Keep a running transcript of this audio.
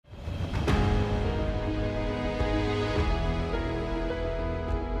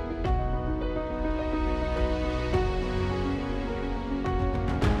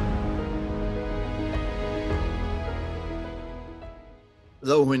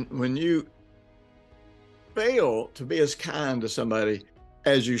Though when you fail to be as kind to somebody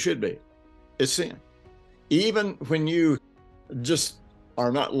as you should be, it's sin. Even when you just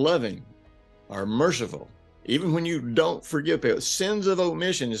are not loving or merciful, even when you don't forgive people, sins of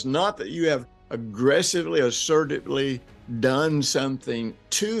omission is not that you have aggressively, assertively done something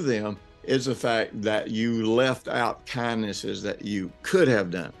to them. It's the fact that you left out kindnesses that you could have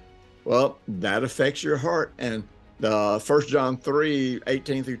done. Well, that affects your heart. And the 1 John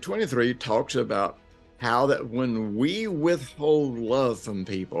 3:18-23 talks about how that when we withhold love from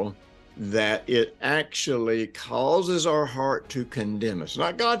people, that it actually causes our heart to condemn us.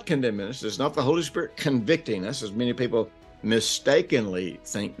 Not God condemning us. It's not the Holy Spirit convicting us, as many people mistakenly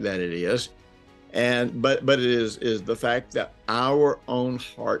think that it is. But it is the fact that our own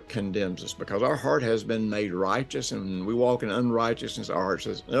heart condemns us, because our heart has been made righteous, and when we walk in unrighteousness, our heart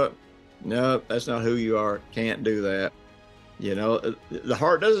says, no, no, that's not who you are. Can't do that. You know, the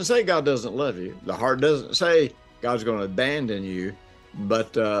heart doesn't say God doesn't love you. The heart doesn't say God's going to abandon you,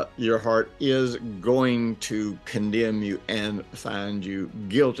 but your heart is going to condemn you and find you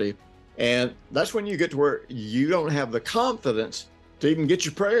guilty. And that's when you get to where you don't have the confidence to even get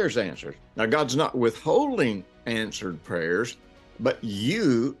your prayers answered. Now, God's not withholding answered prayers, but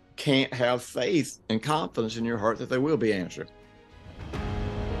you can't have faith and confidence in your heart that they will be answered.